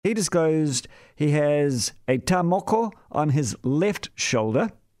He disclosed he has a tamoko on his left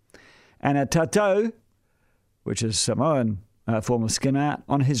shoulder and a tatau, which is Samoan form of skin art,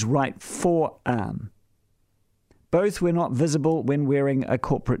 on his right forearm. Both were not visible when wearing a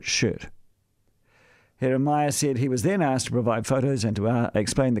corporate shirt. Jeremiah said he was then asked to provide photos and to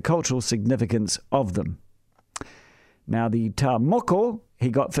explain the cultural significance of them. Now, the tamoko he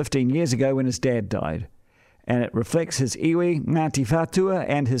got 15 years ago when his dad died, and it reflects his iwi, Ngāti Whātua,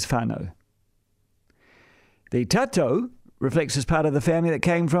 and his whānau. The tatau reflects as part of the family that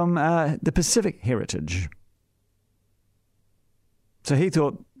came from the Pacific heritage. So he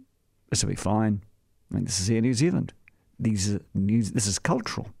thought, this will be fine. I mean, this is Air New Zealand. This is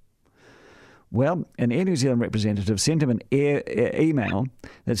cultural. Well, an Air New Zealand representative sent him an email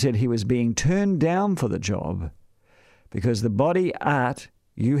that said he was being turned down for the job because the body art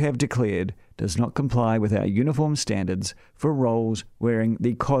you have declared does not comply with our uniform standards for roles wearing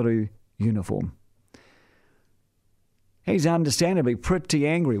the koru uniform. He's understandably pretty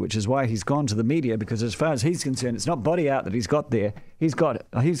angry, which is why he's gone to the media, because as far as he's concerned, it's not body art that he's got there. He's got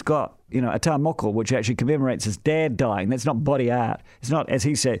a tamoko, which actually commemorates his dad dying. That's not body art. It's not, as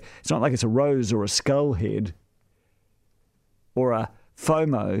he said, it's not like it's a rose or a skull head or a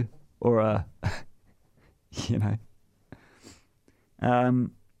FOMO or a,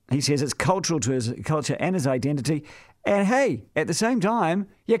 he says it's cultural to his culture and his identity. And hey, at the same time,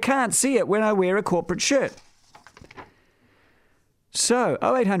 you can't see it when I wear a corporate shirt. So,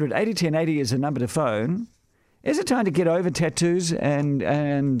 0800 80 10 80 is a number to phone. Is it time to get over tattoos and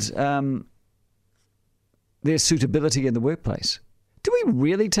their suitability in the workplace? Do we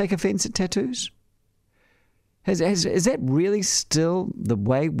really take offence at tattoos? Is that really still the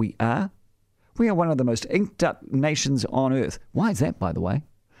way we are? We are one of the most inked up nations on earth. Why is that, by the way?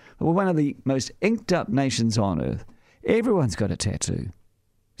 We're one of the most inked up nations on earth. Everyone's got a tattoo,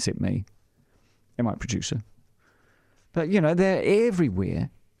 except me and my producer. But, they're everywhere.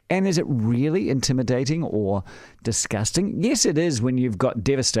 And is it really intimidating or disgusting? Yes, it is when you've got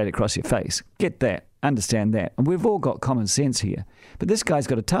devastated across your face. Get that. Understand that. And we've all got common sense here. But this guy's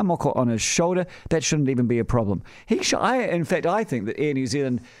got a tamoko on his shoulder. That shouldn't even be a problem. In fact, I think that Air New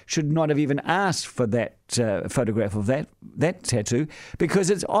Zealand should not have even asked for that photograph of that tattoo, because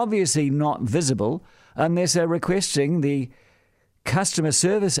it's obviously not visible unless they're requesting the customer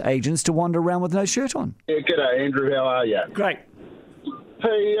service agents to wander around with no shirt on. Yeah, g'day, Andrew. How are you? Great.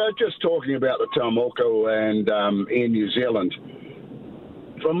 Hey, just talking about the tamoko and Air New Zealand.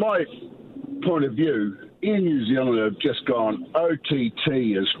 From my point of view, Air New Zealand have just gone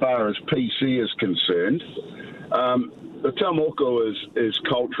OTT as far as PC is concerned. The tamoko is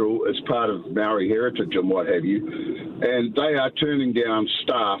cultural, as part of Maori heritage and what have you, and they are turning down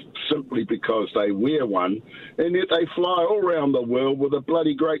staff simply because they wear one, and yet they fly all around the world with a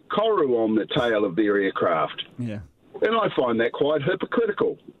bloody great koru on the tail of their aircraft. Yeah. And I find that quite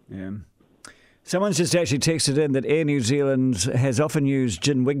hypocritical. Yeah. Someone's just actually texted in that Air New Zealand has often used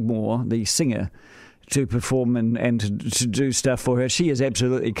Jen Wigmore, the singer, to perform and to do stuff for her. She is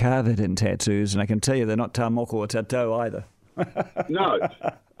absolutely covered in tattoos, and I can tell you they're not tamoko or tatau either. No.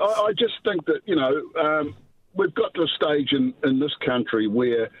 I just think that, we've got to a stage in this country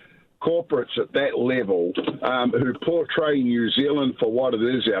where corporates at that level who portray New Zealand for what it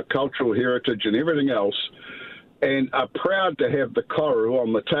is, our cultural heritage and everything else, and are proud to have the koru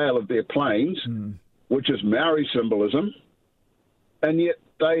on the tail of their planes, which is Maori symbolism, and yet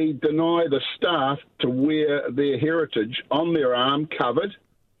they deny the staff to wear their heritage on their arm covered.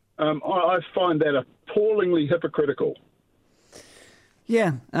 I find that appallingly hypocritical.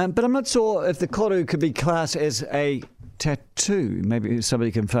 Yeah, but I'm not sure if the koru could be classed as a tattoo. Maybe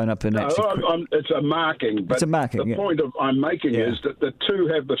somebody can phone up and actually... it's a marking. But it's a marking, the point I'm making is that the two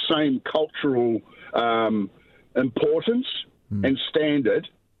have the same cultural importance and standard,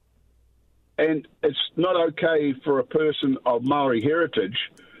 and it's not okay for a person of Maori heritage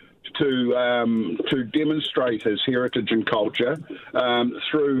to demonstrate his heritage and culture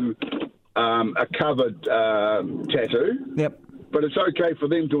through a covered tattoo. Yep. But it's okay for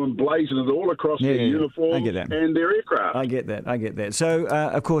them to emblazon it all across their uniform and their aircraft. I get that. So,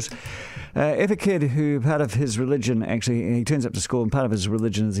 of course, if a kid who part of his religion, actually, he turns up to school and part of his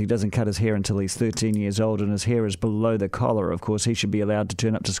religion is he doesn't cut his hair until he's 13 years old and his hair is below the collar, of course, he should be allowed to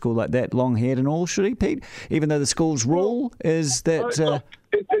turn up to school like that, long-haired and all, should he, Pete? Even though the school's rule is that...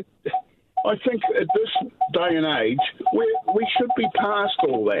 I think at this day and age, we should be past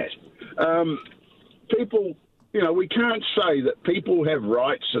all that. People You know, we can't say that people have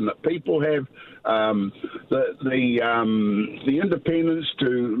rights and that people have the independence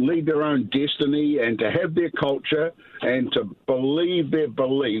to lead their own destiny and to have their culture and to believe their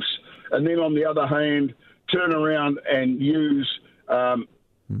beliefs, and then on the other hand, turn around and use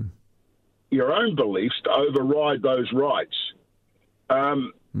your own beliefs to override those rights.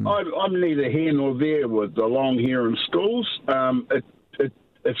 I'm neither here nor there with the long hair in schools.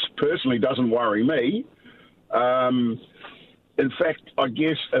 It personally doesn't worry me. In fact, I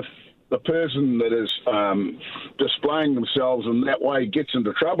guess if the person that is displaying themselves in that way gets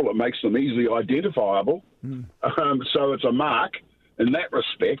into trouble, it makes them easily identifiable. So it's a mark in that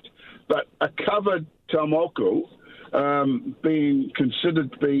respect. But a covered taumoku being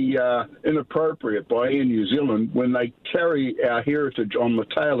considered to be inappropriate by Air New Zealand when they carry our heritage on the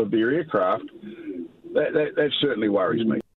tail of their aircraft, that certainly worries me.